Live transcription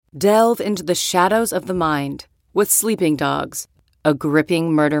Delve into the shadows of the mind with Sleeping Dogs, a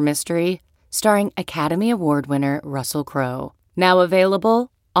gripping murder mystery starring Academy Award winner Russell Crowe. Now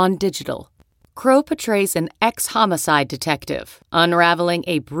available on digital. Crowe portrays an ex-homicide detective unraveling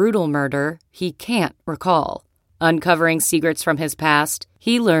a brutal murder he can't recall. Uncovering secrets from his past,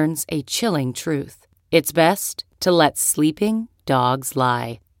 he learns a chilling truth. It's best to let sleeping dogs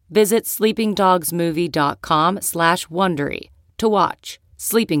lie. Visit sleepingdogsmovie.com/Wondery to watch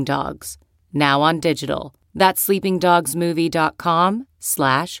Sleeping Dogs, now on digital. That's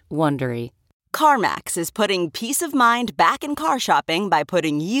sleepingdogsmovie.com/Wondery. CarMax is putting peace of mind back in car shopping by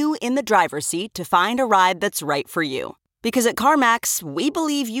putting you in the driver's seat to find a ride that's right for you. Because at CarMax, we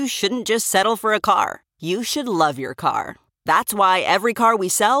believe you shouldn't just settle for a car. You should love your car. That's why every car we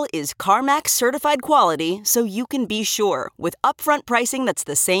sell is CarMax certified quality, so you can be sure with upfront pricing that's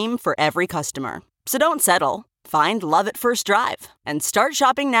the same for every customer. So don't settle. Find love at first drive and start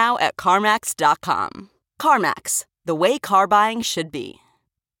shopping now at CarMax.com. CarMax, the way car buying should be.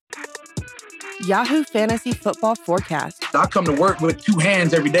 Yahoo Fantasy Football Forecast. I come to work with two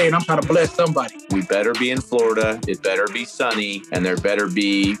hands every day, and I'm trying to bless somebody. We better be in Florida, it better be sunny, and there better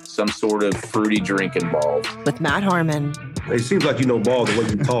be some sort of fruity drink involved. With Matt Harmon. It seems like you know ball the way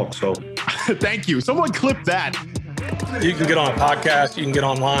you talk, so. Thank you. Someone clip that. You can get on a podcast, you can get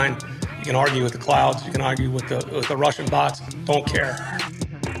online, you can argue with the clouds, you can argue with the Russian bots. Don't care.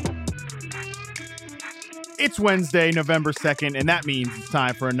 It's Wednesday, November 2nd, and that means it's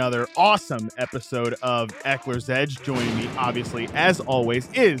time for another awesome episode of Eckler's Edge. Joining me, obviously, as always,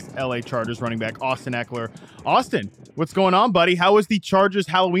 is LA Chargers running back Austin Ekeler. Austin, what's going on, buddy? How was the Chargers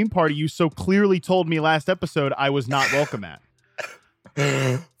Halloween party you so clearly told me last episode I was not welcome at?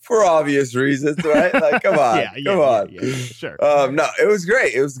 For obvious reasons, right? Like, come on, come on. Yeah, sure. No, it was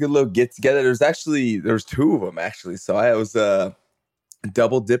great. It was a good little get together. There was two of them actually. So I was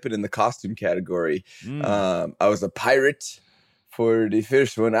double dipping in the costume category. I was a pirate for the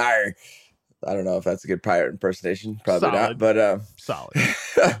first one. I don't know if that's a good pirate impersonation. Probably solid. not, but solid.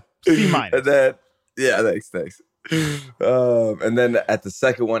 C-. And then, yeah, thanks. And then at the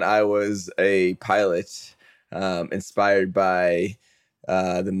second one, I was a pilot, inspired by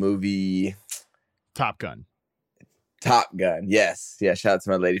the movie Top Gun. Yes. Yeah. Shout out to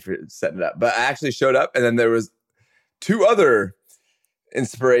my lady for setting it up. But I actually showed up, and then there was two other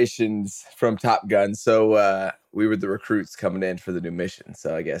inspirations from Top Gun. So we were the recruits coming in for the new mission.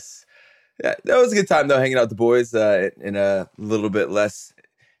 So I guess that was a good time though, hanging out with the boys in a little bit less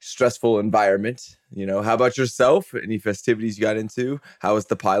stressful environment. You know, how about yourself? Any festivities you got into? How was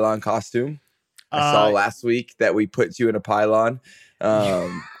the pylon costume? I saw last week that we put you in a pylon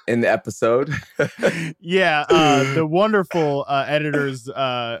in the episode. Yeah, the wonderful editors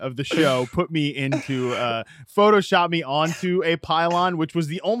of the show put me into Photoshop me onto a pylon, which was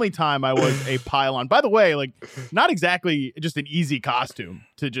the only time I was a pylon. By the way, like, not exactly just an easy costume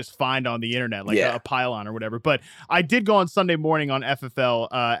to just find on the internet, like a pylon or whatever. But I did go on Sunday morning on FFL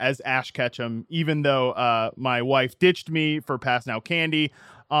as Ash Ketchum, even though my wife ditched me for passing out candy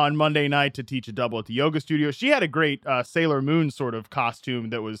on Monday night to teach a double at the yoga studio. She had a great Sailor Moon sort of costume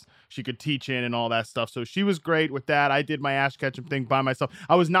that she could teach in and all that stuff. So she was great with that. I did my Ash Ketchum thing by myself.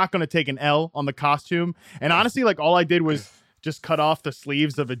 I was not going to take an L on the costume. And honestly, like, all I did was just cut off the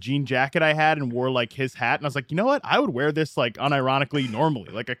sleeves of a jean jacket I had and wore like his hat. And I was like, you know what? I would wear this like unironically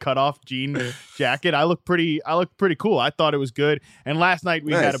normally, like a cut off jean jacket. I look pretty cool. I thought it was good. And last night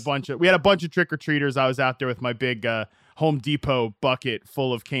we had a bunch of trick-or-treaters. I was out there with my big Home Depot bucket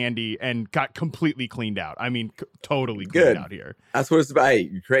full of candy and got completely cleaned out. I mean, totally cleaned out here. That's what it's about. Hey,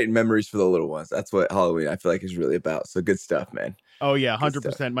 you're creating memories for the little ones. That's what Halloween, I feel like, is really about. So good stuff, man. Oh yeah,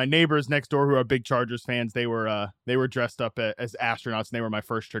 100%. My neighbors next door who are big Chargers fans, they were dressed up as astronauts, and they were my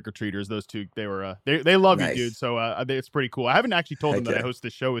first trick-or-treaters. Those two, they love nice. you, dude. So it's pretty cool. I haven't actually told them that I host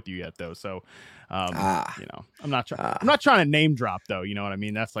this show with you yet, though. So you know, I'm not trying to name drop, though. You know what I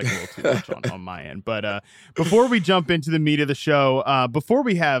mean? That's like a little too much on my end. But before we jump into the meat of the show,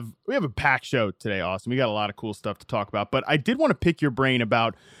 we have a packed show today, Austin. We got a lot of cool stuff to talk about. But I did want to pick your brain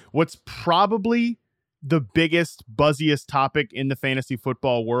about what's probably the biggest, buzziest topic in the fantasy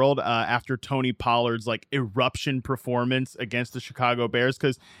football world after Tony Pollard's like eruption performance against the Chicago Bears,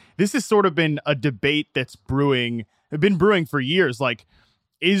 because this has sort of been a debate that's been brewing for years. Like,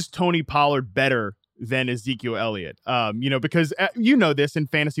 is Tony Pollard better than Ezekiel Elliott? Because you know this in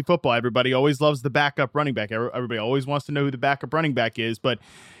fantasy football, everybody always loves the backup running back. Everybody always wants to know who the backup running back is, but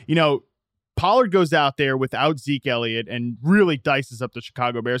you know, Pollard goes out there without Zeke Elliott and really dices up the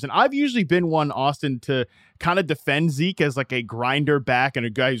Chicago Bears. And I've usually been one, Austin, to kind of defend Zeke as like a grinder back and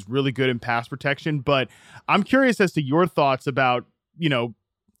a guy who's really good in pass protection. But I'm curious as to your thoughts about, you know,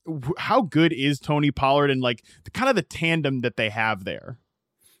 how good is Tony Pollard and like the kind of the tandem that they have there?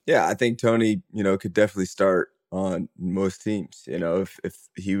 Yeah, I think Tony, could definitely start on most teams. If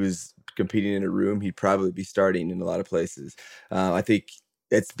he was competing in a room, he'd probably be starting in a lot of places. I think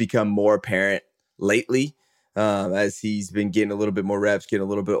it's become more apparent lately as he's been getting a little bit more reps, getting a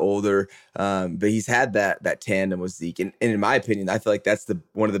little bit older. But he's had that tandem with Zeke. And in my opinion, I feel like that's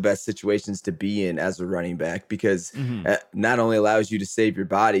one of the best situations to be in as a running back, because not only allows you to save your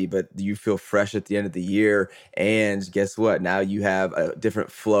body, but you feel fresh at the end of the year. And guess what? Now you have a different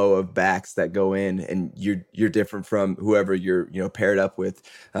flow of backs that go in, and you're different from whoever you're paired up with,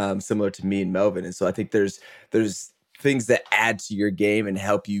 similar to me and Melvin. And so I think there's things that add to your game and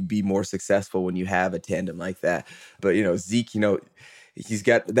help you be more successful when you have a tandem like that. But, Zeke, he's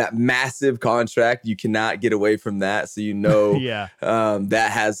got that massive contract. You cannot get away from that. So,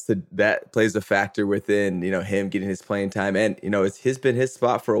 that plays a factor within, him getting his playing time. And, it's been his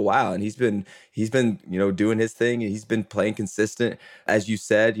spot for a while, and he's been doing his thing, and he's been playing consistent. As you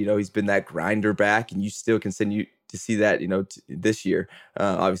said, he's been that grinder back, and you still continue to see that, this year.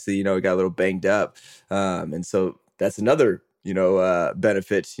 Obviously, he got a little banged up. And so that's another,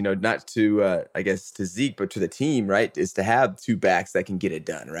 benefit, not to, to Zeke, but to the team, right, is to have two backs that can get it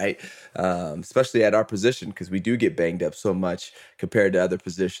done, right? Especially at our position, because we do get banged up so much compared to other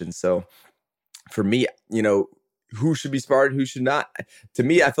positions. So for me, who should be started, who should not? To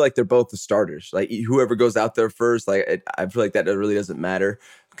me, I feel like they're both the starters. Like whoever goes out there first, I feel like that really doesn't matter,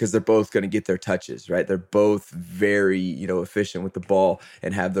 because they're both going to get their touches, right? They're both very, efficient with the ball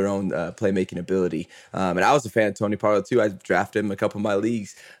and have their own playmaking ability. And I was a fan of Tony Pollard too. I drafted him in a couple of my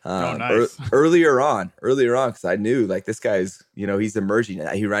leagues nice. earlier on, because I knew like this guy is, he's emerging.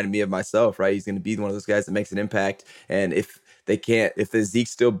 He reminded me of myself, right? He's going to be one of those guys that makes an impact. And if the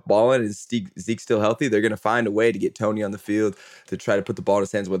Zeke's still balling and Zeke's still healthy, they're going to find a way to get Tony on the field to try to put the ball in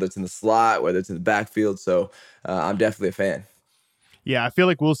his hands, whether it's in the slot, whether it's in the backfield. So I'm definitely a fan. Yeah, I feel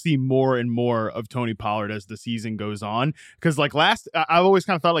like we'll see more and more of Tony Pollard as the season goes on. Because I've always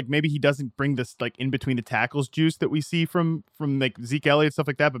kind of thought like maybe he doesn't bring this like in between the tackles juice that we see from like Zeke Elliott, stuff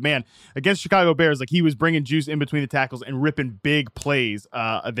like that. But man, against Chicago Bears, like he was bringing juice in between the tackles and ripping big plays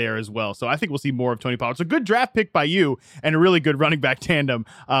there as well. So I think we'll see more of Tony Pollard. So good draft pick by you, and a really good running back tandem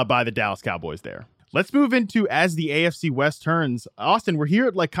by the Dallas Cowboys there. Let's move into as the AFC West turns. Austin, we're here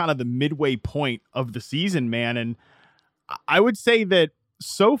at like kind of the midway point of the season, man, and I would say that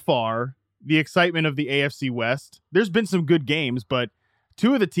so far, the excitement of the AFC West, there's been some good games, but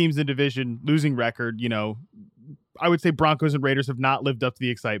two of the teams in division losing record, I would say Broncos and Raiders have not lived up to the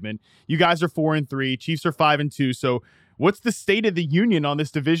excitement. You guys are 4-3, Chiefs are 5-2. So what's the state of the union on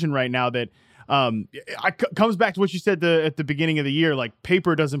this division right now that comes back to what you said at the beginning of the year, like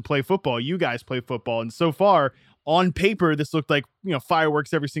paper doesn't play football. You guys play football. And so far on paper, this looked like,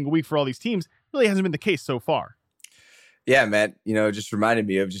 fireworks every single week for all these teams. Really hasn't been the case so far. Yeah, man, just reminded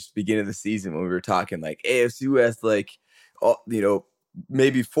me of just beginning of the season when we were talking like AFC West, like,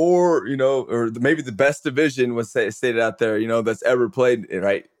 maybe four, or maybe the best division was stated out there, that's ever played,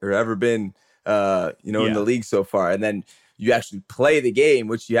 right, or ever been, in the league so far. And then you actually play the game,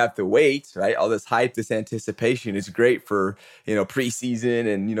 which you have to wait, right? All this hype, this anticipation is great for,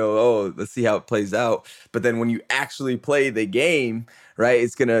 preseason and, let's see how it plays out. But then when you actually play the game, right,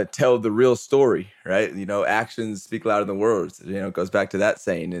 it's going to tell the real story, right? Actions speak louder than words. It goes back to that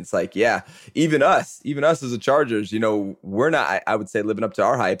saying. And it's like, yeah, even us as the Chargers, we're not, I would say, living up to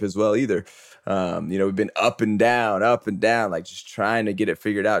our hype as well either. We've been up and down, like just trying to get it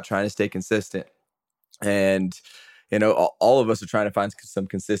figured out, trying to stay consistent. And all of us are trying to find some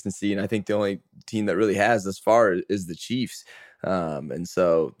consistency, and I think the only team that really has thus far is the Chiefs. And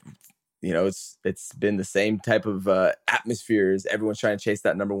so, it's been the same type of atmosphere as everyone's trying to chase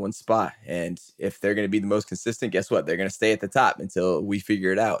that number one spot. And if they're going to be the most consistent, guess what? They're going to stay at the top until we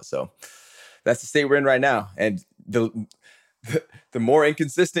figure it out. So that's the state we're in right now. And the more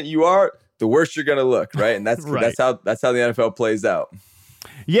inconsistent you are, the worse you're going to look, right? And that's right. that's how the NFL plays out.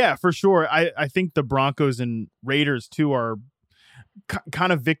 Yeah, for sure. I think the Broncos and Raiders, too, are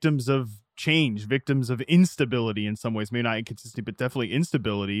kind of victims of change, victims of instability in some ways. Maybe not inconsistency, but definitely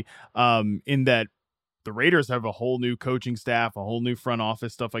instability, in that the Raiders have a whole new coaching staff, a whole new front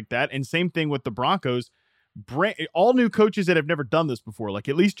office, stuff like that. And same thing with the Broncos. All new coaches that have never done this before. Like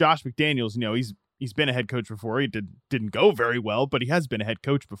at least Josh McDaniels, he's been a head coach before. He didn't go very well, but he has been a head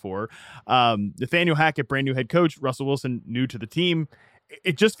coach before. Nathaniel Hackett, brand new head coach. Russell Wilson, new to the team.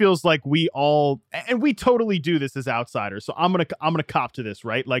 It just feels like we totally do this as outsiders. So I'm gonna cop to this,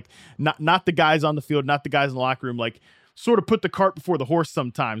 right? Like not the guys on the field, not the guys in the locker room. Like sort of put the cart before the horse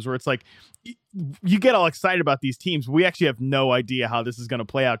sometimes, where it's like you get all excited about these teams. We actually have no idea how this is going to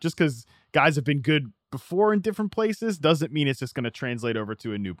play out. Just because guys have been good before in different places doesn't mean it's just going to translate over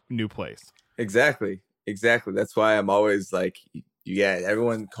to a new place. Exactly. That's why I'm always like,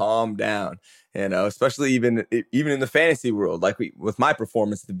 everyone calm down, especially even in the fantasy world, like with my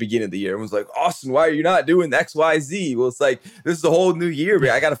performance at the beginning of the year, everyone's like, Austin, why are you not doing X, Y, Z? Well, it's like, this is a whole new year.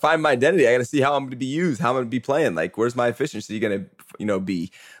 I got to find my identity. I got to see how I'm going to be used, how I'm going to be playing. Like, where's my efficiency going to,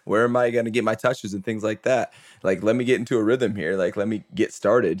 be? Where am I going to get my touches and things like that? Like, let me get into a rhythm here. Like, let me get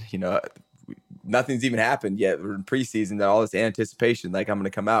started. Nothing's even happened yet. We're in preseason, all this anticipation, like I'm going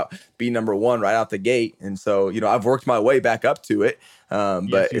to come out, be number one right out the gate. And so, I've worked my way back up to it. But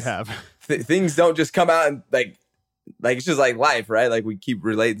yes, you have. Things don't just come out and like it's just like life, right? Like we keep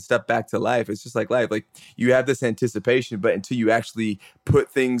relating stuff back to life. It's just like life. Like you have this anticipation, but until you actually put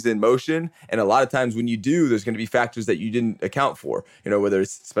things in motion, and a lot of times when you do, there's going to be factors that you didn't account for, whether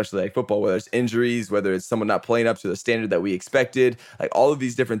it's especially like football, whether it's injuries, whether it's someone not playing up to the standard that we expected, like all of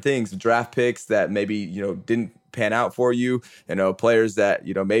these different things, draft picks that maybe, didn't pan out for you, players that,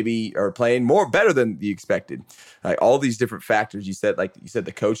 maybe are playing better than you expected. Like all these different factors you said,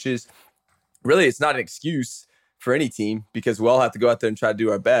 the coaches, really, it's not an excuse for any team because we all have to go out there and try to do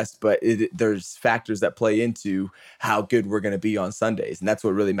our best, but there's factors that play into how good we're going to be on Sundays. And that's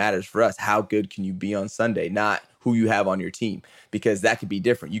what really matters for us. How good can you be on Sunday? Not who you have on your team, because that could be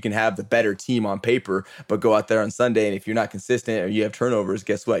different. You can have the better team on paper, but go out there on Sunday, and if you're not consistent or you have turnovers,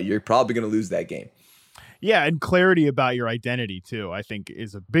 guess what? You're probably going to lose that game. Yeah, and clarity about your identity too, I think,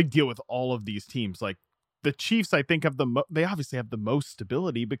 is a big deal with all of these teams. Like the Chiefs, I think, they obviously have the most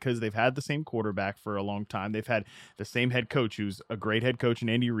stability because they've had the same quarterback for a long time. They've had the same head coach, who's a great head coach in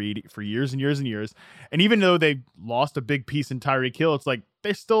Andy Reid, for years and years and years. And even though they lost a big piece in Tyreek Hill, it's like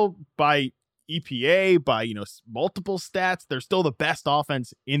they're still, by EPA, by multiple stats, they're still the best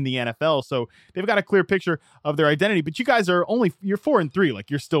offense in the NFL. So they've got a clear picture of their identity. But you guys are you're 4-3.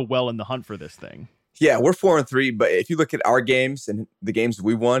 Like you're still well in the hunt for this thing. Yeah, we're 4-3, but if you look at our games and the games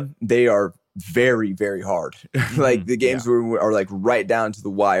we won, they are very, very hard. Like the games are like right down to the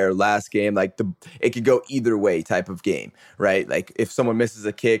wire. Last game, like it could go either way type of game, right? Like if someone misses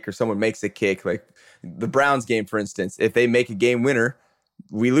a kick or someone makes a kick, like the Browns game, for instance, if they make a game winner,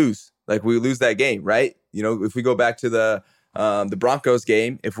 we lose. Like we lose that game, right? If we go back to the Broncos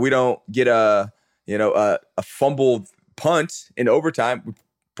game, if we don't get a fumbled punt in overtime, we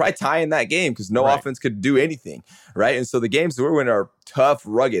probably tie in that game because no offense could do anything, right? And so the games that we're winning are tough,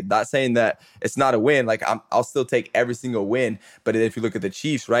 rugged. Not saying that it's not a win. Like I'll still take every single win. But if you look at the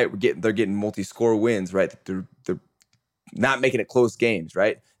Chiefs, right, they're getting multi-score wins, right? They're not making it close games,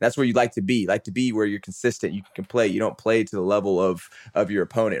 right? That's where you like to be. Where you're consistent. You can play. You don't play to the level of your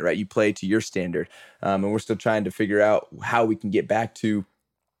opponent, right? You play to your standard. And we're still trying to figure out how we can get back to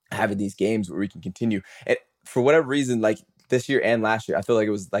having these games where we can continue. And for whatever reason, like this year and last year, I feel like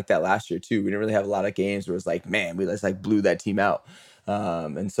it was like that last year too. We didn't really have a lot of games where it was like, man, we just like blew that team out.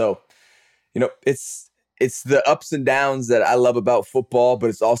 And so, it's the ups and downs that I love about football, but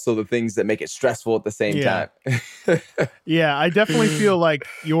it's also the things that make it stressful at the same time. Yeah, I definitely feel like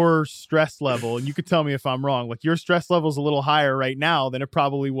your stress level, and you could tell me if I'm wrong, like your stress level is a little higher right now than it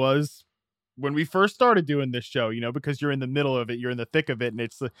probably was when we first started doing this show, because you're in the middle of it, you're in the thick of it. And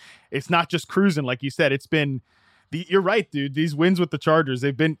it's not just cruising. Like you said, it's been, you're right, dude. These wins with the Chargers,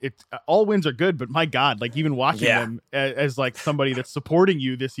 all wins are good, but my God, like even watching them as like somebody that's supporting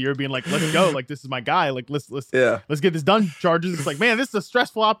you this year, being like, let's go. Like, this is my guy. Like, let's get this done, Chargers. It's like, man, this is a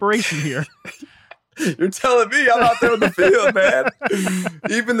stressful operation here. You're telling me I'm out there on the field, man.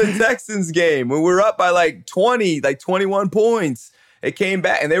 Even the Texans game, when we were up by like 20, like 21 points, it came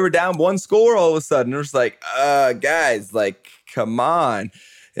back and they were down one score all of a sudden. It was like, guys, like, come on,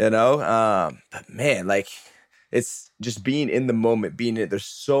 but man, like, it's just being in the moment, being in it. There's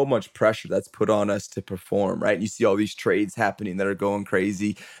so much pressure that's put on us to perform, right? And you see all these trades happening that are going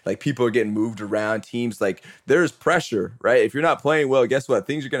crazy. Like people are getting moved around, teams, like there's pressure, right? If you're not playing well, guess what?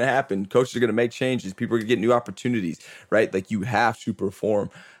 Things are going to happen. Coaches are going to make changes. People are going to get new opportunities, right? Like you have to perform.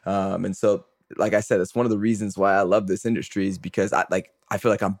 And so, like I said, it's one of the reasons why I love this industry is because I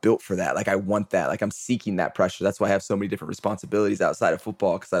feel like I'm built for that. Like I want that. Like I'm seeking that pressure. That's why I have so many different responsibilities outside of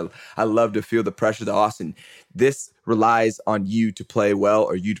football, because I love to feel the pressure that Austin, this relies on you to play well,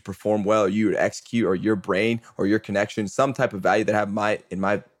 or you to perform well, or you to execute, or your brain or your connection, some type of value that I have in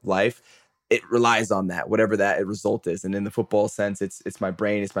my life. it relies on that, whatever that result is. And in the football sense, it's my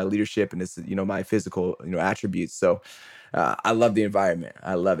brain, it's my leadership, and it's, my physical, attributes. So I love the environment.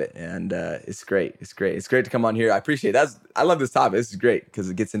 I love it. And it's great. It's great. It's great to come on here. I appreciate that. I love this topic. This is great because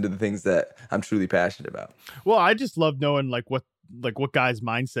it gets into the things that I'm truly passionate about. Well, I just love knowing what guys'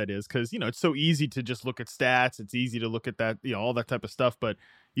 mindset is, because, it's so easy to just look at stats. It's easy to look at that, all that type of stuff. But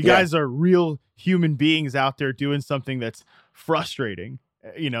you guys are real human beings out there doing something that's frustrating.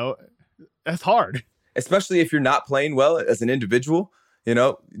 That's hard. Especially if you're not playing well as an individual.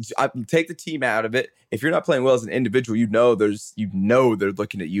 I take the team out of it. If you're not playing well as an individual, they're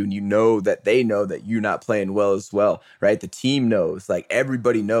looking at you, and that they know that you're not playing well as well, right? The team knows, like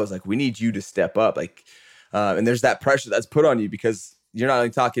everybody knows, like we need you to step up, like, and there's that pressure that's put on you because you're not only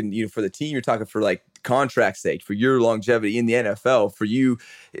talking, for the team, you're talking for like contract sake, for your longevity in the NFL, for you,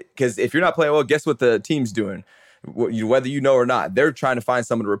 because if you're not playing well, guess what the team's doing? Whether you know or not, they're trying to find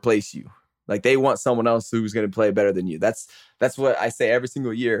someone to replace you. Like they want someone else who's going to play better than you. That's what I say every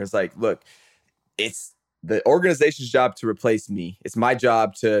single year. It's like, look, it's the organization's job to replace me. It's my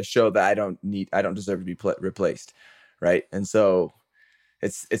job to show that I don't deserve to be replaced, right? And so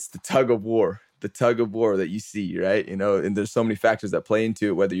it's the tug of war that you see, right? And there's so many factors that play into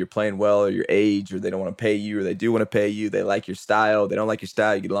it, whether you're playing well or your age, or they don't want to pay you, or they do want to pay you. They like your style. They don't like your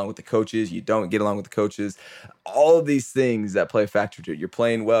style. You get along with the coaches. You don't get along with the coaches. All of these things that play a factor to it. You're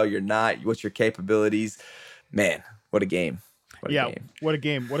playing well. You're not. What's your capabilities? Man, what a game. What a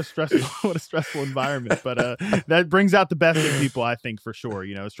game. What a stressful environment. But that brings out the best in people, I think, for sure.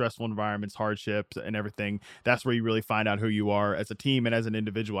 Stressful environments, hardships, and everything. That's where you really find out who you are as a team and as an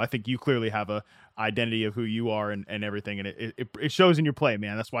individual. I think you clearly have a identity of who you are and everything, and it shows in your play,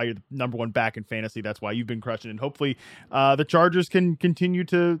 man. That's why you're the number one back in fantasy. That's why you've been crushing, and hopefully the Chargers can continue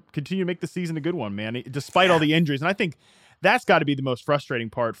to make the season a good one, man, despite all the injuries. And I think that's got to be the most frustrating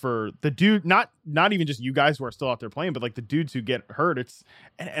part for the dude, not even just you guys who are still out there playing, but like the dudes who get hurt.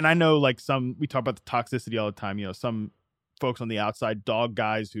 And I know like we talk about the toxicity all the time, some folks on the outside dog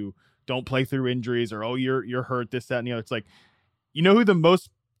guys who don't play through injuries, or, oh, you're hurt, this, that, and it's like, who the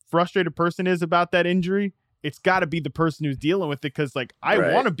most frustrated person is about that injury? It's got to be the person who's dealing with it. Cause like,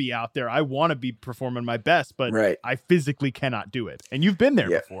 I want to be out there. I want to be performing my best, but I physically cannot do it. And you've been there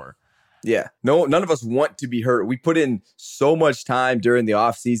before. Yeah, no, none of us want to be hurt. We put in so much time during the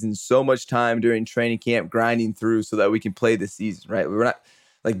off season, so much time during training camp, grinding through so that we can play this season, right? We're not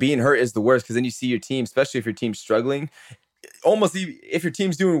like being hurt is the worst, because then you see your team, especially if your team's struggling, almost even if your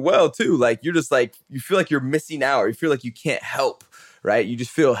team's doing well too, like you're just like, you feel like you're missing out, or you feel like you can't help, right? You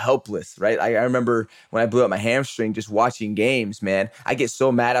just feel helpless, right? I remember when I blew up my hamstring just watching games, man. I get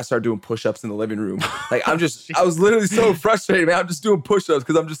so mad, I start doing push-ups in the living room. Like I was literally so frustrated, man. I'm just doing push-ups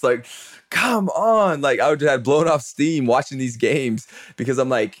because I'm just like, come on. Like I had blown off steam watching these games because I'm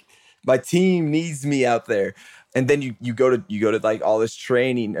like, my team needs me out there. And then you go to like all this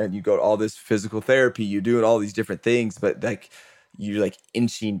training, and you go to all this physical therapy, you're doing all these different things, but like you're like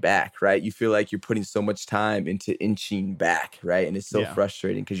inching back, right? You feel like you're putting so much time into inching back, right? And it's so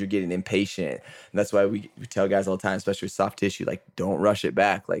frustrating because you're getting impatient. And that's why we tell guys all the time, especially with soft tissue, like don't rush it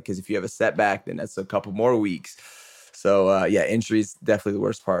back. Like, because if you have a setback, then that's a couple more weeks. So injury is definitely the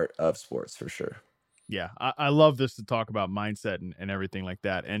worst part of sports for sure. Yeah, I love this to talk about mindset and everything like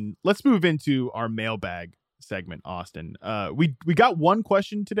that. And let's move into our mailbag segment, Austin. We got one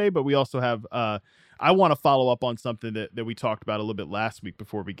question today, but we also have I want to follow up on something that we talked about a little bit last week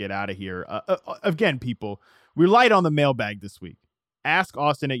before we get out of here. Again, people, we're light on the mailbag this week. Ask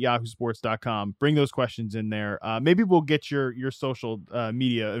Austin at yahoosports.com. Bring those questions in there. Maybe we'll get your social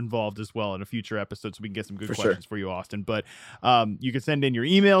media involved as well in a future episode, so we can get some good questions for you, Austin. But you can send in your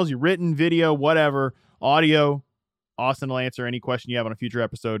emails, your written, video, whatever, audio. Austin will answer any question you have on a future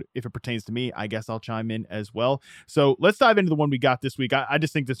episode. If it pertains to me, I guess I'll chime in as well. So let's dive into the one we got this week. I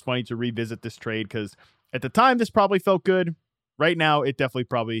just think it's funny to revisit this trade because at the time, this probably felt good. Right now, it definitely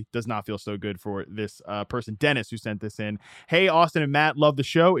probably does not feel so good for this person, Dennis, who sent this in. Hey, Austin and Matt, love the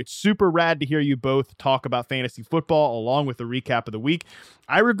show. It's super rad to hear you both talk about fantasy football along with the recap of the week.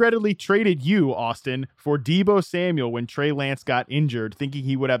 I regrettably traded you, Austin, for Deebo Samuel when Trey Lance got injured, thinking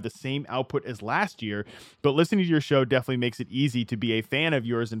he would have the same output as last year. But listening to your show definitely makes it easy to be a fan of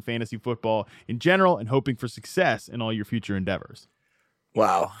yours in fantasy football in general and hoping for success in all your future endeavors.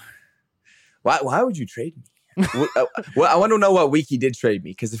 Wow. Why would you trade me? Well, I want to know what week he did trade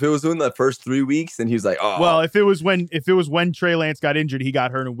me, because if it was in the first 3 weeks, then he was like, "Oh." Well, if it was when Trey Lance got injured, he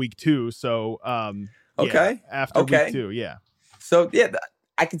got hurt in week 2. So, okay, after week 2, yeah. So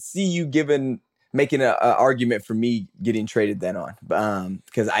I could see you giving making an argument for me getting traded then on,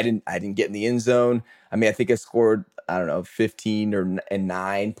 because I didn't get in the end zone. I mean, I think I scored, I don't know, 15 and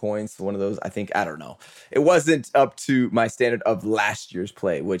 9 points. One of those, I think, I don't know. It wasn't up to my standard of last year's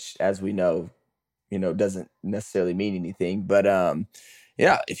play, which, as we know, doesn't necessarily mean anything. But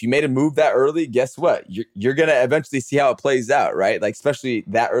yeah, if you made a move that early, guess what? You're going to eventually see how it plays out, right? Like, especially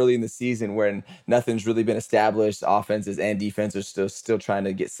that early in the season when nothing's really been established. Offenses and defense are still trying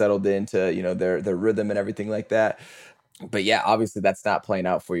to get settled into, their rhythm and everything like that. But yeah, obviously that's not playing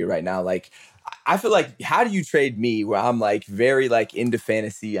out for you right now. Like, I feel like, how do you trade me where I'm like very like into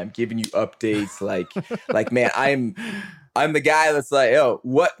fantasy? I'm giving you updates. Like, man, I'm the guy that's like,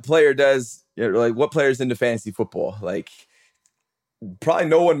 what player does, what player's into fantasy football? Like, probably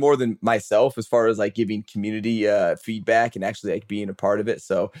no one more than myself as far as like giving community feedback and actually like being a part of it.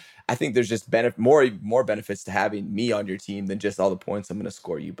 So I think there's just more benefits to having me on your team than just all the points I'm going to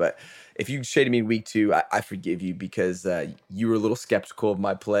score you. But if you traded me in week 2, I forgive you because you were a little skeptical of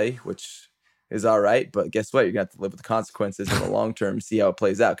my play, which is all right. But guess what? You're going to have to live with the consequences in the long term, see how it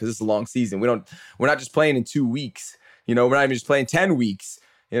plays out, because it's a long season. We're not just playing in 2 weeks. We're not even just playing 10 weeks.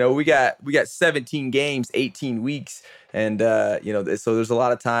 We got 17 games, 18 weeks. And, so there's a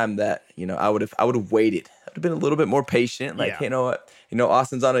lot of time that, I would have waited. I'd have been a little bit more patient. Like, hey, you know what?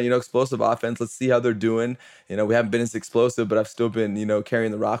 Austin's on a, explosive offense. Let's see how they're doing. We haven't been as explosive, but I've still been,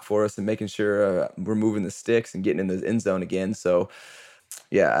 carrying the rock for us and making sure we're moving the sticks and getting in the end zone again. So,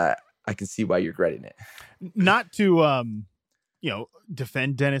 yeah, I can see why you're regretting it. Not to,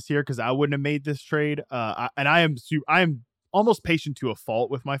 defend Dennis here, because I wouldn't have made this trade. I am almost patient to a fault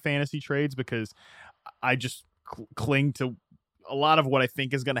with my fantasy trades because I just cling to a lot of what I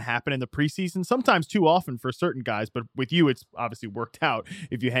think is going to happen in the preseason, sometimes too often for certain guys. But with you, it's obviously worked out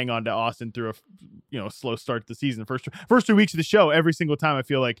if you hang on to Austin through a slow start to the season. First 2 weeks of the show, every single time I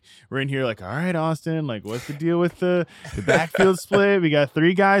feel like we're in here like, all right, Austin, like, what's the deal with the backfield split? We got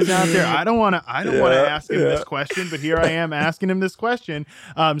 3 guys out there. I don't want to ask him this question, but here I am asking him this question.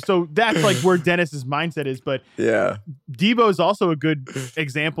 So that's like where Dennis's mindset is. But yeah, Debo is also a good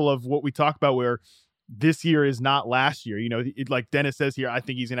example of what we talk about, where this year is not last year. Like Dennis says here, I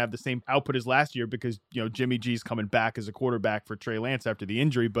think he's going to have the same output as last year because, Jimmy G's coming back as a quarterback for Trey Lance after the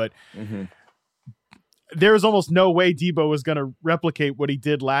injury. But there's almost no way Debo was going to replicate what he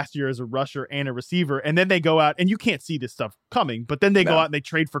did last year as a rusher and a receiver. And then they go out, and you can't see this stuff coming, but then they go out and they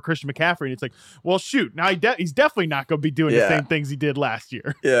trade for Christian McCaffrey. And it's like, well, shoot, now he's definitely not going to be doing the same things he did last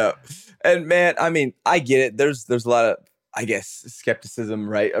year. Yeah. And man, I mean, I get it. There's a lot of, I guess, skepticism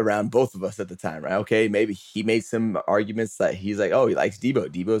right around both of us at the time, right? Okay, maybe he made some arguments that he's like, oh, he likes Debo.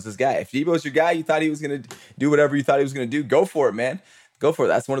 Debo's this guy. If Debo's your guy, you thought he was going to do whatever you thought he was going to do, go for it, man. Go for it.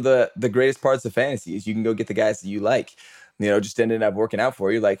 That's one of the greatest parts of fantasy is you can go get the guys that you like. Just ended up working out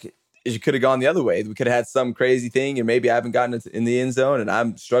for you. Like, you could have gone the other way. We could have had some crazy thing, and maybe I haven't gotten in the end zone and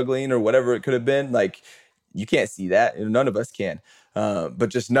I'm struggling or whatever it could have been. Like, you can't see that. None of us can. But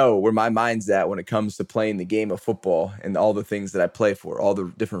just know where my mind's at when it comes to playing the game of football and all the things that I play for, all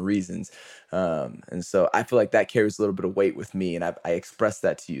the different reasons. And so I feel like that carries a little bit of weight with me, and I express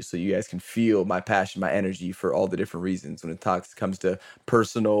that to you so you guys can feel my passion, my energy for all the different reasons when it comes to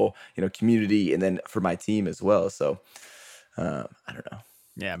personal, community, and then for my team as well. So I don't know.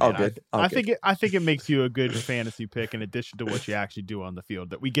 Yeah, man, I think it makes you a good fantasy pick in addition to what you actually do on the field,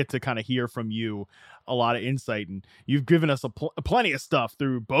 that we get to kind of hear from you a lot of insight, and you've given us plenty of stuff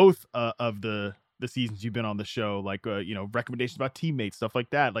through both of the seasons you've been on the show, like recommendations about teammates, stuff like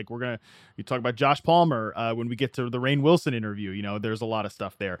that. Like you talk about Josh Palmer when we get to the Rainn Wilson interview. There's a lot of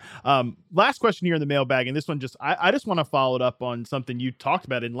stuff there. Last question here in the mailbag, and this one I just want to follow it up on something you talked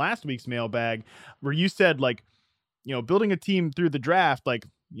about in last week's mailbag, where you said like, building a team through the draft, like,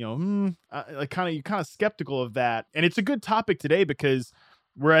 you're kind of skeptical of that. And it's a good topic today because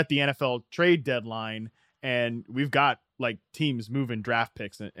we're at the NFL trade deadline and we've got like teams moving draft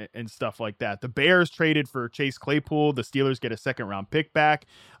picks and stuff like that. The Bears traded for Chase Claypool. The Steelers get a 2nd-round pick back.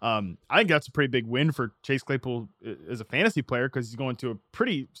 I think that's a pretty big win for Chase Claypool as a fantasy player because he's going to a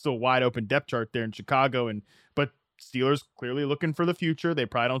pretty still wide open depth chart there in Chicago. But Steelers clearly looking for the future. They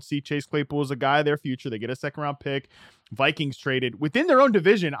probably don't see Chase Claypool as a guy of their future. They get a 2nd-round pick. Vikings traded within their own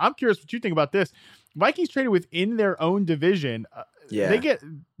division. I'm curious what you think about this. Vikings traded within their own division. They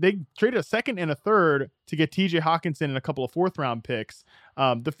traded a 2nd and a 3rd to get TJ Hawkinson and a couple of 4th-round picks.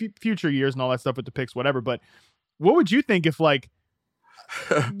 The future years and all that stuff with the picks, whatever. But what would you think if like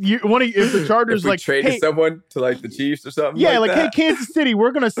if the Chargers like traded someone to like the Chiefs or something? Yeah, like hey, Kansas City,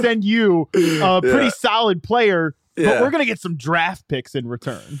 we're gonna send you a pretty solid player. But we're going to get some draft picks in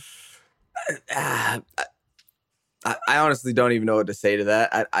return. I honestly don't even know what to say to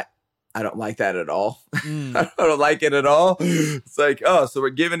that. I don't like that at all. I don't like it at all. It's like, oh, so we're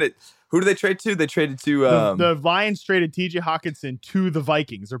giving it. Who do they trade to? They traded to the Lions traded TJ Hawkinson to the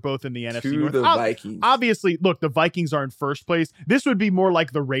Vikings. They're both in the NFC North. The Vikings. Obviously, look, the Vikings are in first place. This would be more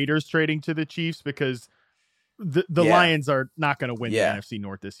like the Raiders trading to the Chiefs because the Lions are not going to win the NFC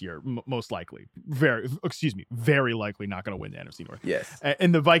North this year, most likely. Very likely not going to win the NFC North. Yes.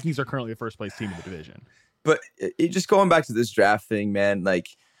 And the Vikings are currently the first place team in the division. But just going back to this draft thing, man, like,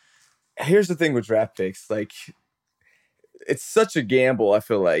 here's the thing with draft picks. Like, it's such a gamble, I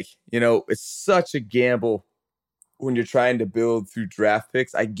feel like. It's such a gamble when you're trying to build through draft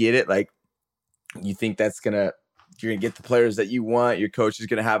picks. I get it. Like, you think you're going to get the players that you want. Your coach is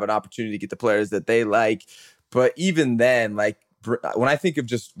going to have an opportunity to get the players that they like. But even then, like, when I think of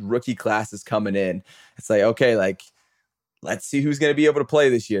just rookie classes coming in, it's like, okay, like, let's see who's going to be able to play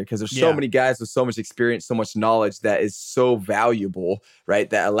this year, because there's so many guys with so much experience, so much knowledge that is so valuable, right?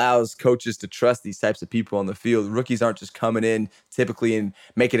 That allows coaches to trust these types of people on the field. Rookies aren't just coming in typically and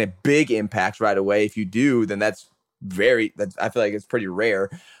making a big impact right away. If you do, then I feel like it's pretty rare,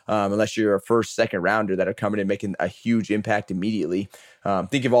 unless you're a first, second rounder that are coming in making a huge impact immediately.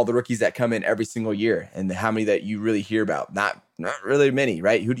 Think of all the rookies that come in every single year and how many that you really hear about. Not really many,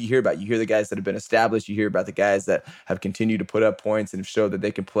 right? Who do you hear about? You hear the guys that have been established. You hear about the guys that have continued to put up points and have showed that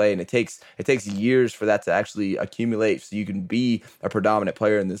they can play. And it takes years for that to actually accumulate so you can be a predominant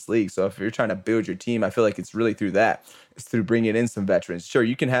player in this league. So if you're trying to build your team, I feel like it's really through that. It's through bringing in some veterans. Sure,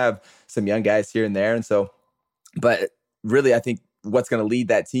 you can have some young guys here and there. But really, I think what's going to lead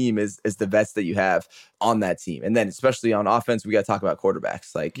that team is the vets that you have on that team. And then especially on offense, we got to talk about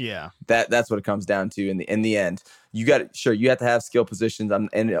quarterbacks. Like, that's what it comes down to in the end. You have to have skill positions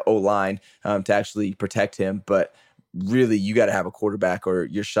in the O-line to actually protect him. But really, you got to have a quarterback or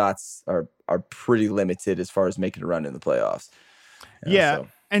your shots are pretty limited as far as making a run in the playoffs.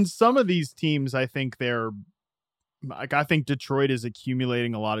 And some of these teams, I think I think Detroit is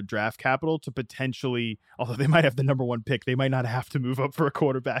accumulating a lot of draft capital to potentially, although they might have the number one pick, they might not have to move up for a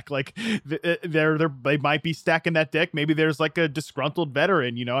quarterback. Like they might be stacking that deck. Maybe there's like a disgruntled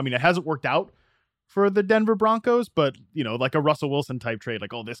veteran, it hasn't worked out for the Denver Broncos, but like a Russell Wilson type trade,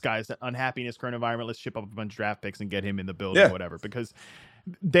 like, oh, this guy's unhappy in his current environment. Let's ship up a bunch of draft picks and get him in the building or whatever, because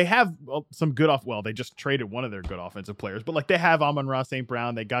they have some good they just traded one of their good offensive players, but like they have Amon-Ra St.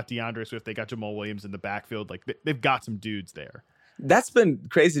 Brown, they got DeAndre Swift, they got Jamal Williams in the backfield. Like they've got some dudes there. That's been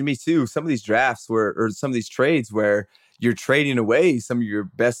crazy to me too. Some of these drafts or some of these trades where you're trading away some of your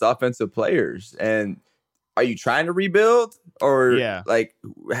best offensive players. And are you trying to rebuild or like,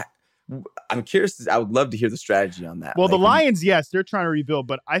 I'm curious. I would love to hear the strategy on that. Well, the Lions, yes, they're trying to rebuild,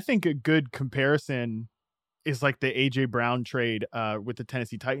 but I think a good comparison is like the AJ Brown trade with the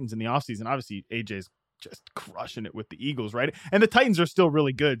Tennessee Titans in the offseason. Obviously, AJ's just crushing it with the Eagles, right? And the Titans are still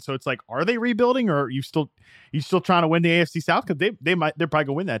really good. So it's like, are they rebuilding, or are you still trying to win the AFC South? Because they're probably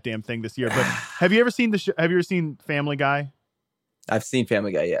gonna win that damn thing this year. But have you ever seen have you ever seen Family Guy? I've seen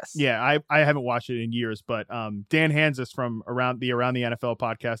Family Guy, yes. Yeah, I haven't watched it in years, but Dan Hansis from Around the NFL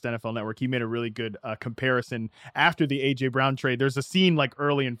podcast, NFL Network, he made a really good comparison after the AJ Brown trade. There's a scene like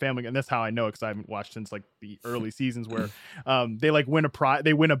early in Family Guy, and that's how I know it because I haven't watched since like the early seasons, where they like win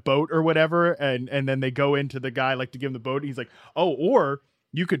a boat or whatever, and then they go into the guy like to give him the boat, and he's like, oh, or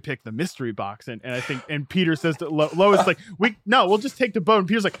you could pick the mystery box. And I think, and Peter says to Lois, like, we'll just take the boat. And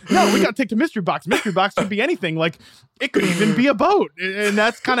Peter's like, no, we got to take the mystery box. Mystery box could be anything. Like, it could even be a boat. And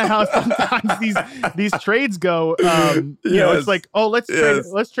that's kind of how sometimes these trades go. It's like, oh, let's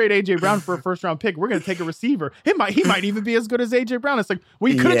trade AJ Brown for a first round pick. We're going to take a receiver. He might even be as good as AJ Brown. It's like,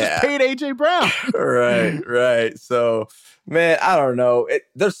 we could have just paid AJ Brown. Right. So, man, I don't know.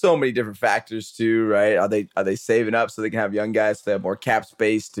 There's so many different factors too, right? Are they saving up so they can have young guys so they have more cap space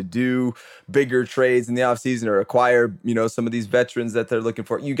to do bigger trades in the offseason or acquire, some of these veterans that they're looking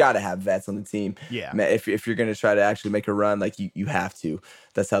for? You got to have vets on the team. Yeah. Man, if you're going to try to actually make a run, like you have to.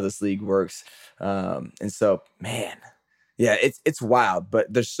 That's how this league works. And so, man, yeah, it's wild. But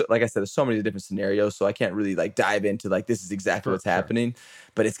like I said, there's so many different scenarios, so I can't really like dive into like this is exactly what's happening.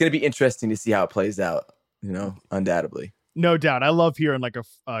 But it's going to be interesting to see how it plays out, undoubtedly. No doubt. I love hearing like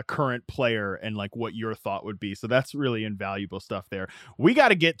a current player and like what your thought would be. So that's really invaluable stuff there. We got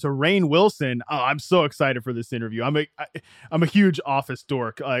to get to Rainn Wilson. Oh, I'm so excited for this interview. I'm a huge Office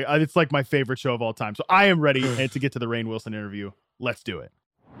dork. It's like my favorite show of all time. So I am ready to get to the Rainn Wilson interview. Let's do it.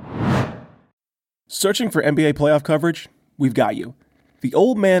 Searching for NBA playoff coverage? We've got you. The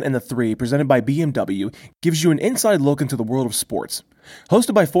Old Man and the Three, presented by BMW, gives you an inside look into the world of sports.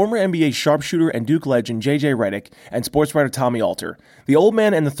 Hosted by former NBA sharpshooter and Duke legend J.J. Redick and sports writer Tommy Alter, The Old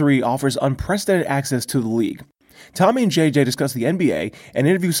Man and the Three offers unprecedented access to the league. Tommy and JJ discuss the NBA and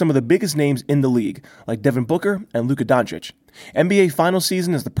interview some of the biggest names in the league, like Devin Booker and Luka Doncic. NBA final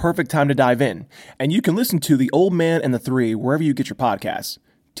season is the perfect time to dive in, and you can listen to The Old Man and the Three wherever you get your podcasts.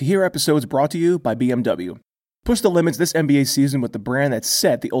 To hear episodes brought to you by BMW. Push the limits this NBA season with the brand that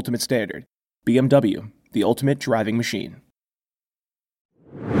set the ultimate standard. BMW, the ultimate driving machine.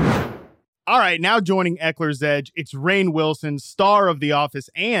 All right, now joining Eckler's Edge, it's Rainn Wilson, star of The Office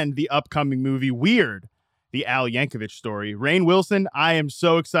and the upcoming movie Weird, the Al Yankovic story. Rainn Wilson, I am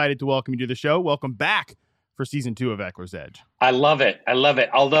so excited to welcome you to the show. Welcome back for season 2 of Eckler's Edge. I love it.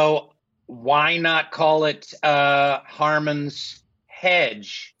 Although, why not call it Harmon's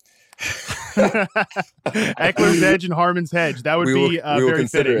Hedge? Eckler's Edge and Harmon's Hedge. That would be very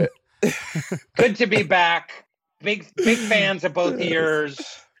fitting. Good to be back. Big fans of both yours.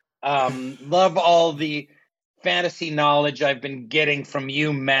 Love all the fantasy knowledge I've been getting from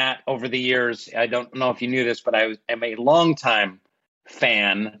you, Matt, over the years. I don't know if you knew this, but I am a longtime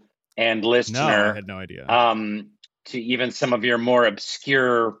fan and listener. No, I had no idea. To even some of your more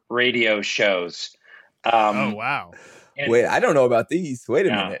obscure radio shows. Oh, wow. Wait, I don't know about these. Wait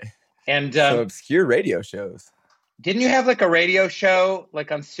a minute. And some obscure radio shows. Didn't you have like a radio show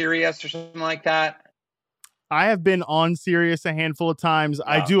like on Sirius or something like that? I have been on Sirius a handful of times.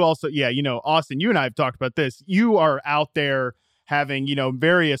 I do also, Austin, you and I have talked about this. You are out there having,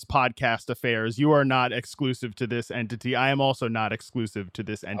 various podcast affairs. You are not exclusive to this entity. I am also not exclusive to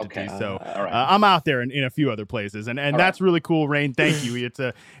this entity. Okay. So All right. I'm out there in a few other places, and that's really cool. Rainn, thank you.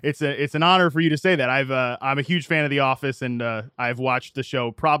 It's an honor for you to say that. I'm a huge fan of The Office, and I've watched the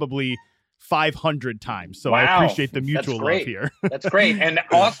show probably 500 times. So wow. I appreciate the mutual love here. That's great. And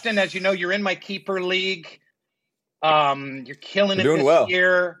Austin, as you know, you're in my keeper league. You're killing it this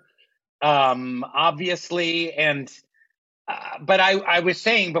year, obviously. And, but I was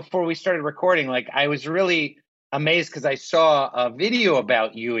saying before we started recording, like I was really amazed because I saw a video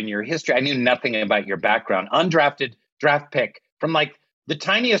about you and your history. I knew nothing about your background. Undrafted draft pick from like the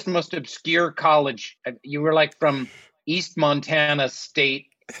tiniest, most obscure college. You were like from East Montana State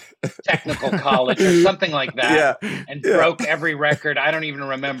Technical College or something like that. And broke every record. I don't even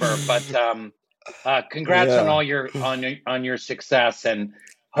remember, but, congrats on all your on your success, and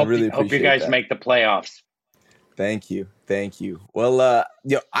hope you guys make the playoffs. Thank you. Well, I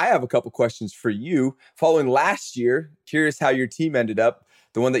have a couple questions for you. Following last year, curious how your team ended up,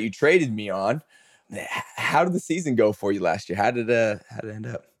 the one that you traded me on. How did the season go for you last year? How did it end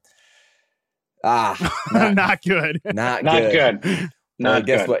up? Not good. Not good.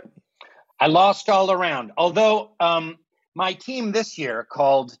 Guess what? I lost all around. Although my team this year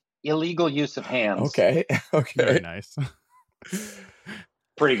called Illegal Use of Hands. Okay. Very nice.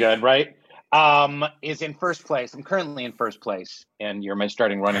 Pretty good, right? Is in first place. I'm currently in first place, and you're my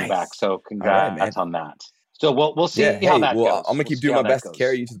starting running back. So congrats on that. So we'll see how that goes. I'm gonna keep doing my best to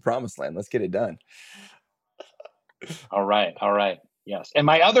carry you to the promised land. Let's get it done. All right. Yes. And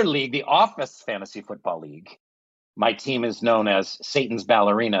my other league, the Office Fantasy Football League, my team is known as Satan's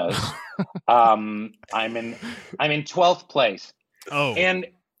Ballerinas. I'm in 12th place. Oh. And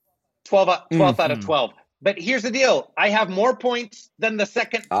 12th out of 12. But here's the deal. I have more points than the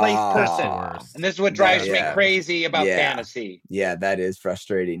second place person. And this is what drives me crazy about fantasy. Yeah, that is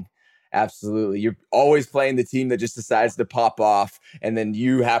frustrating. Absolutely. You're always playing the team that just decides to pop off, and then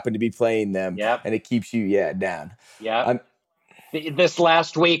you happen to be playing them, and it keeps you down. Yeah. This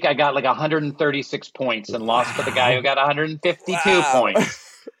last week, I got like 136 points and lost to the guy who got 152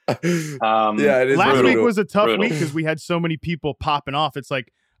 points. It is last week was a tough week because we had so many people popping off. It's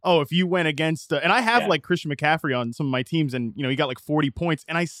like, if you went against, and I have like Christian McCaffrey on some of my teams, and he got like 40 points,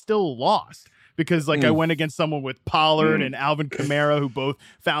 and I still lost because I went against someone with Pollard and Alvin Kamara, who both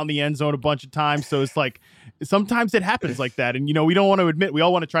found the end zone a bunch of times. So it's like sometimes it happens like that, and we don't want to admit, we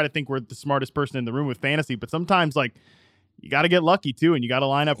all want to try to think we're the smartest person in the room with fantasy, but sometimes like you got to get lucky too, and you got to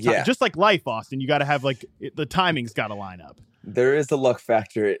line up just like life, Austin. You got to have the timing's got to line up. There is a luck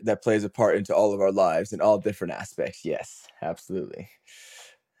factor that plays a part into all of our lives in all different aspects. Yes, absolutely.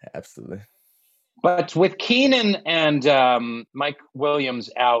 But with Keenan and Mike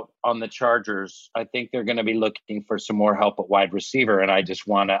Williams out on the Chargers, I think they're going to be looking for some more help at wide receiver. And I just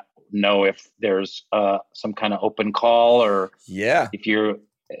want to know if there's some kind of open call, or if you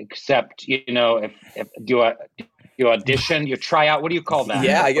accept, if you audition, you try out. What do you call that?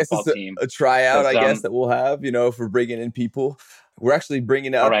 Yeah, I guess it's a tryout, I guess, that we'll have, if we're bringing in people. We're actually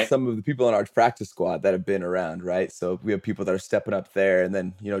bringing out some of the people on our practice squad that have been around, right? So we have people that are stepping up there. And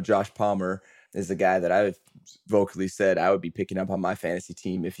then, Josh Palmer is the guy that I've vocally said I would be picking up on my fantasy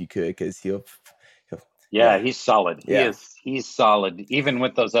team if you could, because he'll he's solid. He's solid. Even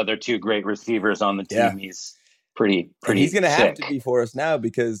with those other two great receivers on the team, pretty. And he's going to have sick. to be for us now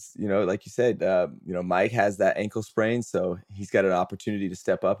because, like you said, Mike has that ankle sprain, so he's got an opportunity to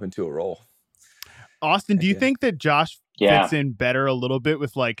step up into a role. Austin, do you think that Josh fits in better a little bit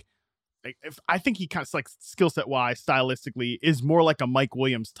with I think he kind of like skill set wise, stylistically, is more like a Mike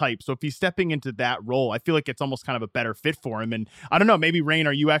Williams type. So if he's stepping into that role, I feel like it's almost kind of a better fit for him. And I don't know, maybe Rain,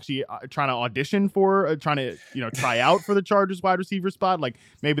 are you actually trying to audition for, trying to try out for the Chargers wide receiver spot? Like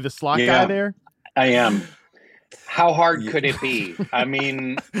maybe the slot guy there. I am. How hard could it be? I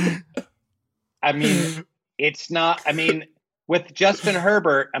mean, it's not. I mean, with Justin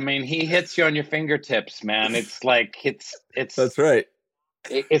Herbert, I mean, he hits you on your fingertips, man. It's like it's. That's right.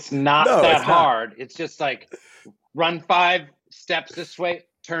 It's not hard. It's just like run 5 steps this way,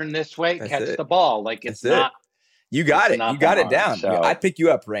 turn this way, catch the ball. Like it's not. You got it. You got it down. So. I'd pick you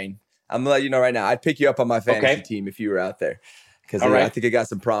up, Rain. I'm gonna let you know right now. I'd pick you up on my fantasy team if you were out there because I think I got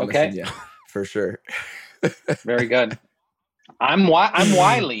some promise in you for sure. Very good. I'm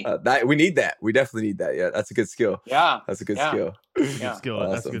wily. We need that. We definitely need that. Yeah, that's a good skill. Yeah, that's a good skill. Yeah.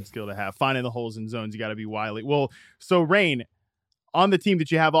 Awesome. That's a good skill to have. Finding the holes in zones, you got to be wily. Well, so Rain. On the team that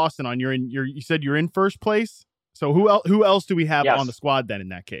you have Austin on, you said you're in first place. So who else do we have on the squad then in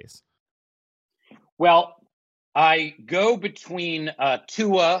that case? Well, I go between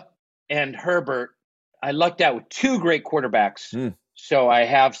Tua and Herbert. I lucked out with 2 great quarterbacks. So I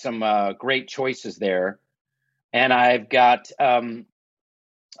have some great choices there. And I've got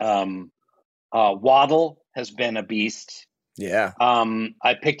Waddle has been a beast. Yeah.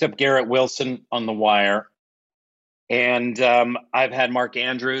 I picked up Garrett Wilson on the wire. And I've had Mark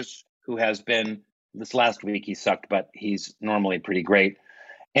Andrews, who has been this last week. He sucked, but he's normally pretty great.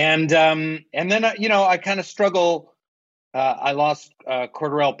 And then I kind of struggle. I lost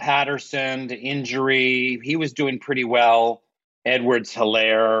Cordarrelle Patterson to injury. He was doing pretty well.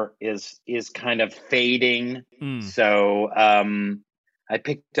 Edwards-Helaire is kind of fading. So I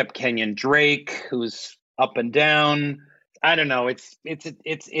picked up Kenyon Drake, who's up and down. I don't know.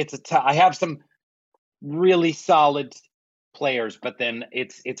 I have some really solid players, but then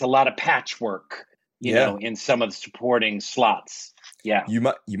it's a lot of patchwork, you know, in some of the supporting slots. Yeah, you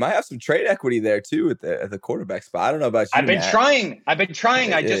might have some trade equity there too at the quarterback spot. I don't know about you. I've been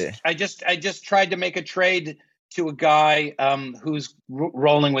trying. I just tried to make a trade to a guy who's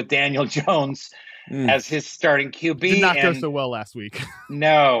rolling with Daniel Jones as his starting QB. Did not go so well last week.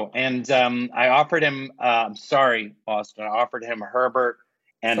 No, and I offered him. I'm sorry, Austin. I offered him Herbert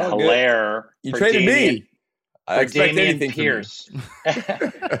and Helaire. You traded me. For Dameon Pierce.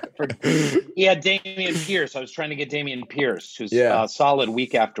 Dameon Pierce. I was trying to get Dameon Pierce, who's solid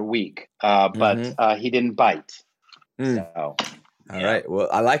week after week, but he didn't bite. So, all right. Well,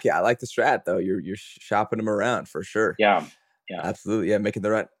 I like it. I like the strat though. You're shopping them around for sure. Yeah. Absolutely. Yeah, making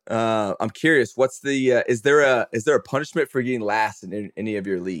the run. I'm curious. What's the is there a punishment for getting last in any of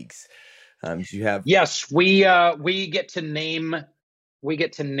your leagues? Do you have? Yes, we get to name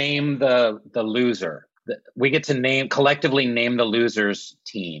the loser. We get to collectively name the loser's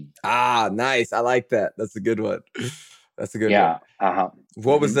team. Ah, nice. I like that. That's a good one. That's a good one. Yeah. Uh-huh.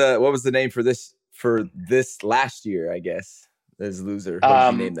 What was the name for this last year, I guess? As loser.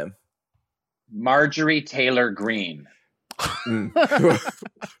 What did you name them? Marjorie Taylor Greene. Is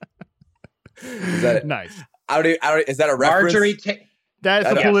that nice? Is that a reference? That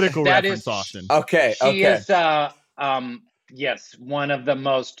is a political reference, Austin. Okay. She is yes, one of the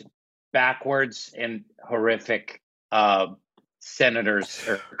most backwards and horrific senators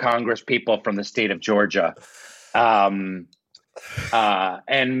or Congress people from the state of Georgia. And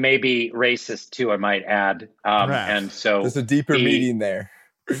maybe racist too, I might add. And so there's a deeper meaning there.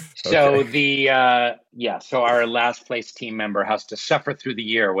 So so our last place team member has to suffer through the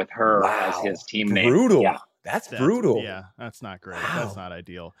year with her as his team name. Brutal. Yeah. That's brutal. Yeah, that's not great. Wow. That's not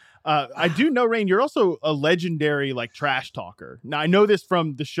ideal. I do know, Rain, you're also a legendary trash talker. Now, I know this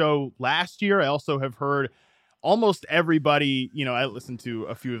from the show last year. I also have heard almost everybody, I listened to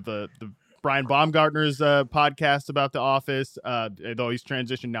a few of the Brian Baumgartner's podcasts about The Office, though he's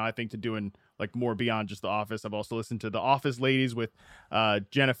transitioned now, I think, to doing more beyond just The Office. I've also listened to The Office Ladies with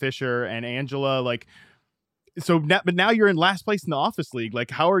Jenna Fisher and Angela. But now you're in last place in the Office League.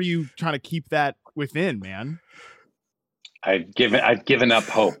 How are you trying to keep that within, man? I've given up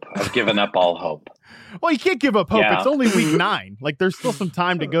hope. I've given up all hope. Well, you can't give up hope. Yeah. It's only week 9. There's still some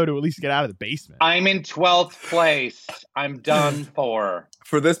time to go to at least get out of the basement. I'm in 12th place. I'm done for.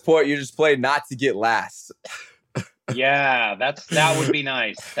 For this point, you just play not to get last. Yeah, that would be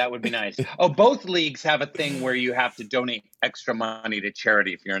nice. That would be nice. Oh, both leagues have a thing where you have to donate extra money to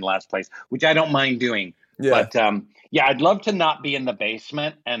charity if you're in last place, which I don't mind doing. Yeah. But I'd love to not be in the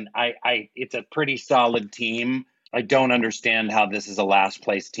basement. And it's a pretty solid team. I don't understand how this is a last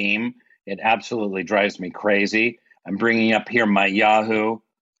place team. It absolutely drives me crazy. I'm bringing up here my Yahoo.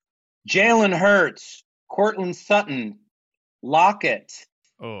 Jalen Hurts, Cortland Sutton, Lockett,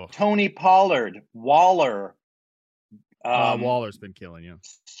 Tony Pollard, Waller. Waller's been killing you.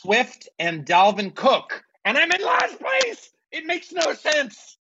 Swift and Dalvin Cook. And I'm in last place. It makes no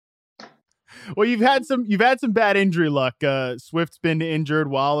sense. Well, you've had some bad injury luck. Swift's been injured.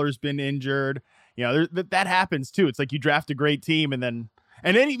 Waller's been injured. You know, that happens too. It's like you draft a great team and then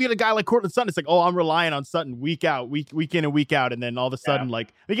even a guy like Cortland Sutton, it's like, oh, I'm relying on Sutton week in and week out. And then all of a sudden, like,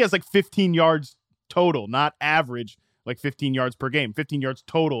 I think he has like 15 yards total, not average, like 15 yards per game, 15 yards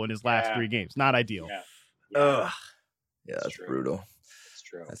total in his last 3 games. Not ideal. Yeah, that's brutal. That's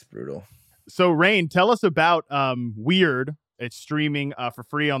true. That's brutal. So, Rain, tell us about Weird. It's streaming for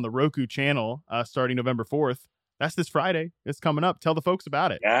free on the Roku channel starting November 4th. That's this Friday. It's coming up. Tell the folks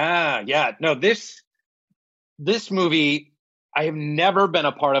about it. Yeah. No, this movie, I have never been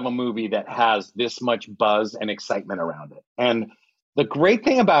a part of a movie that has this much buzz and excitement around it. And the great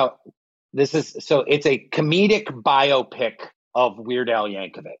thing about this is, so it's a comedic biopic of Weird Al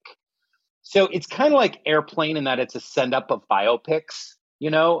Yankovic. So it's kind of like Airplane in that it's a send up of biopics, you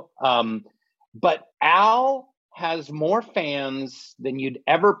know? But Al has more fans than you'd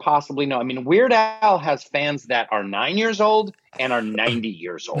ever possibly know. I mean, Weird Al has fans that are 9 years old and are 90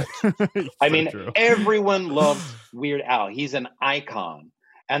 years old. I mean, everyone loves Weird Al. He's an icon.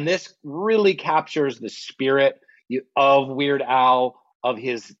 And this really captures the spirit of Weird Al, of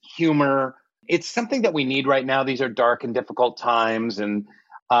his humor. It's something that we need right now. These are dark and difficult times. And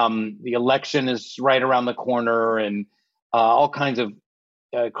the election is right around the corner and all kinds of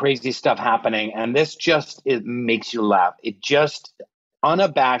crazy stuff happening. And this it makes you laugh. It just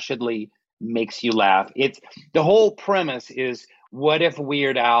unabashedly makes you laugh. The whole premise is, what if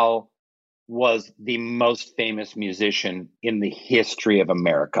Weird Al was the most famous musician in the history of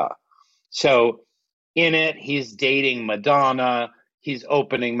America? So in it, he's dating Madonna. He's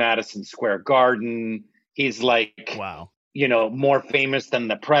opening Madison Square Garden. He's like, wow, you know, more famous than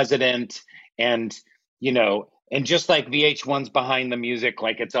the president. And, you know, and just like VH1's behind the music,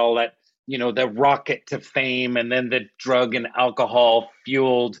 like it's all that, you know, the rocket to fame and then the drug and alcohol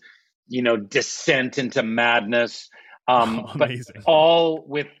fueled, you know, descent into madness. But all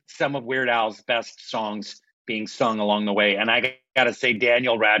with some of Weird Al's best songs being sung along the way. And I got to say,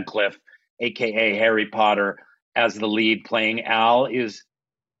 Daniel Radcliffe, a.k.a. Harry Potter, as the lead playing Al is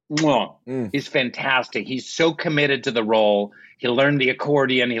fantastic. He's so committed to the role. He learned the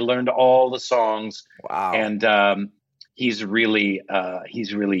accordion. He learned all the songs. Wow. And he's really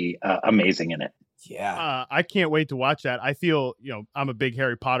amazing in it. Yeah. I can't wait to watch that. I feel, you know, I'm a big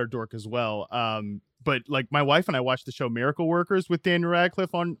Harry Potter dork as well. But like my wife and I watched the show Miracle Workers with Daniel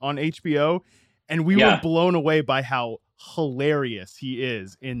Radcliffe on HBO, and we were blown away by how hilarious he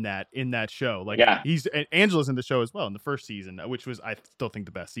is in that show. Like Angela's in the show as well in the first season, which was, I still think,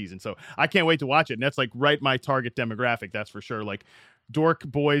 the best season. So I can't wait to watch it. And that's like right my target demographic, that's for sure. Like dork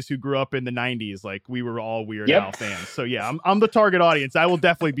boys who grew up in the 90s, like we were all Weird Al fans. So yeah, I'm the target audience. I will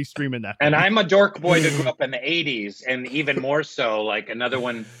definitely be streaming that. And I'm a dork boy that grew up in the 80s, and even more so, like another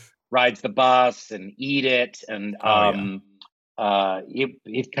one, Rides the Bus and Eat It. And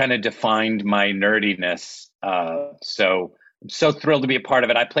it kind of defined my nerdiness. So I'm so thrilled to be a part of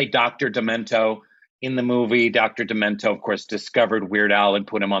it. I played Dr. Demento in the movie. Dr. Demento, of course, discovered Weird Al and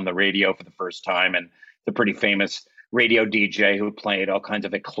put him on the radio for the first time. And the pretty famous radio DJ who played all kinds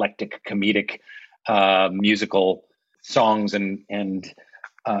of eclectic comedic musical songs and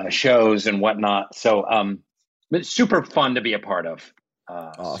shows and whatnot. So it's super fun to be a part of.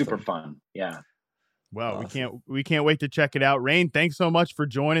 Awesome. Super fun. Yeah. Well, awesome. we can't wait to check it out. Rain, thanks so much for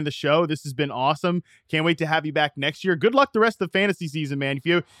joining the show. This has been awesome. Can't wait to have you back next year. Good luck the rest of the fantasy season, man. If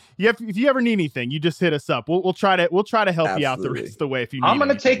you ever need anything, you just hit us up. We'll try to help you out the rest of the way if you need. I'm going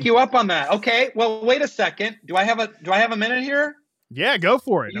to take you up on that. Okay. Well, wait a second. Do I have a minute here? Yeah, go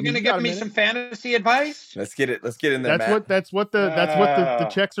for it. You're going to give me some fantasy advice? Let's get it in there. That's what the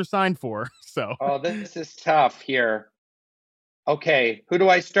checks are signed for. So. Oh, this is tough here. Okay, who do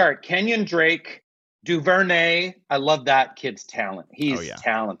I start? Kenyon Drake, Duvernay. I love that kid's talent. He's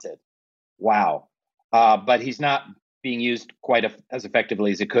talented. Wow. But he's not being used quite as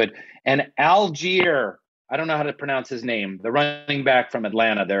effectively as he could. And Algier, I don't know how to pronounce his name, the running back from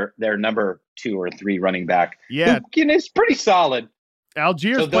Atlanta, their number 2 or 3 running back. Yeah. It's pretty solid.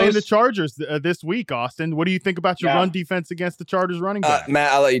 Algiers playing the Chargers this week, Austin. What do you think about your run defense against the Chargers running back?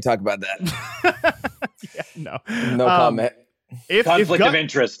 Matt, I'll let you talk about that. No comment. Conflict of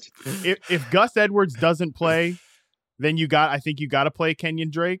interest. If Gus Edwards doesn't play, then I think you got to play Kenyon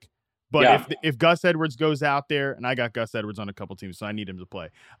Drake. But if Gus Edwards goes out there, and I got Gus Edwards on a couple teams, so I need him to play,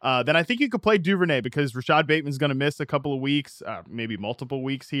 then I think you could play Duvernay because Rashad Bateman's going to miss a couple of weeks, maybe multiple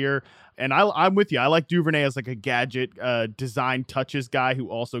weeks here. And I'm with you. I like Duvernay as like a gadget design touches guy who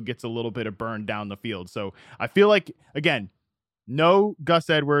also gets a little bit of burn down the field. So I feel like, again, no Gus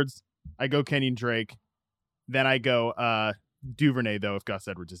Edwards. I go Kenyon Drake. Then I go Duvernay, though, if Gus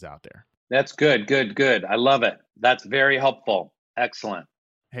Edwards is out there. That's good. I love it. That's very helpful. Excellent.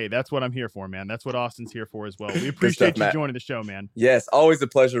 Hey, that's what I'm here for, man. That's what Austin's here for as well. We appreciate you joining the show, man. Yes, always a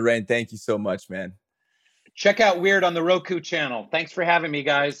pleasure, Rain. Thank you so much, man. Check out Weird on the Roku channel. Thanks for having me,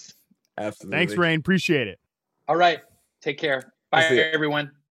 guys. Absolutely. Thanks, Rain. Appreciate it. All right. Take care. Bye,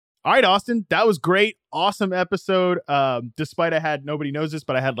 everyone. All right, Austin, that was great. Awesome episode. Despite nobody knows this,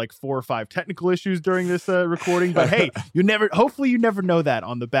 but I had like 4 or 5 technical issues during this recording. But hey, hopefully you never know that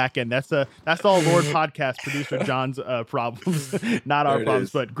on the back end. That's all Lord Podcast producer John's problems, not our problems.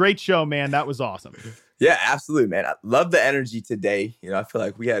 But great show, man. That was awesome. Yeah, absolutely, man. I love the energy today. I feel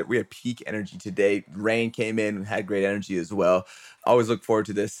like we had peak energy today. Rain came in and had great energy as well. Always look forward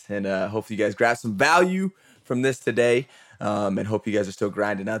to this, and hopefully you guys grab some value from this today. And hope you guys are still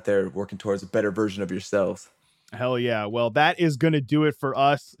grinding out there, working towards a better version of yourselves. Hell yeah. Well, that is going to do it for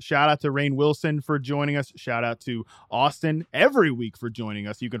us. Shout out to Rain Wilson for joining us. Shout out to Austin every week for joining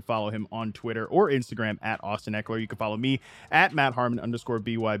us. You can follow him on Twitter or Instagram at Austin Eckler. You can follow me at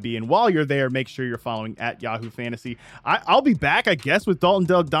 @MattHarmon_BYB. And while you're there, make sure you're following at Yahoo Fantasy. I'll be back, I guess, with Dalton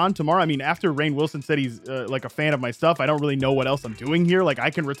Del Don tomorrow. I mean, after Rain Wilson said he's like a fan of my stuff, I don't really know what else I'm doing here. Like,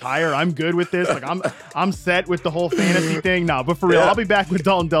 I can retire. I'm good with this. Like, I'm set with the whole fantasy thing. No, but for real, I'll be back with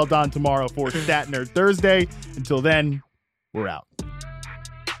Dalton Del Don tomorrow for Stat Nerd Thursday. Until then, we're out.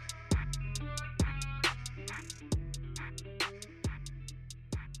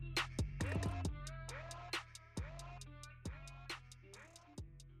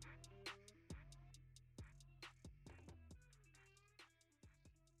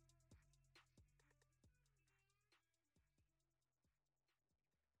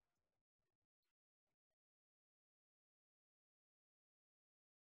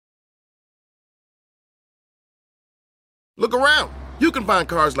 Look around. You can find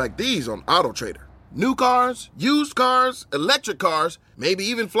cars like these on AutoTrader. New cars, used cars, electric cars, maybe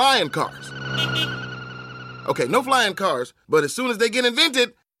even flying cars. Okay, no flying cars, but as soon as they get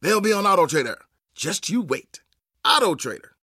invented, they'll be on AutoTrader. Just you wait. AutoTrader.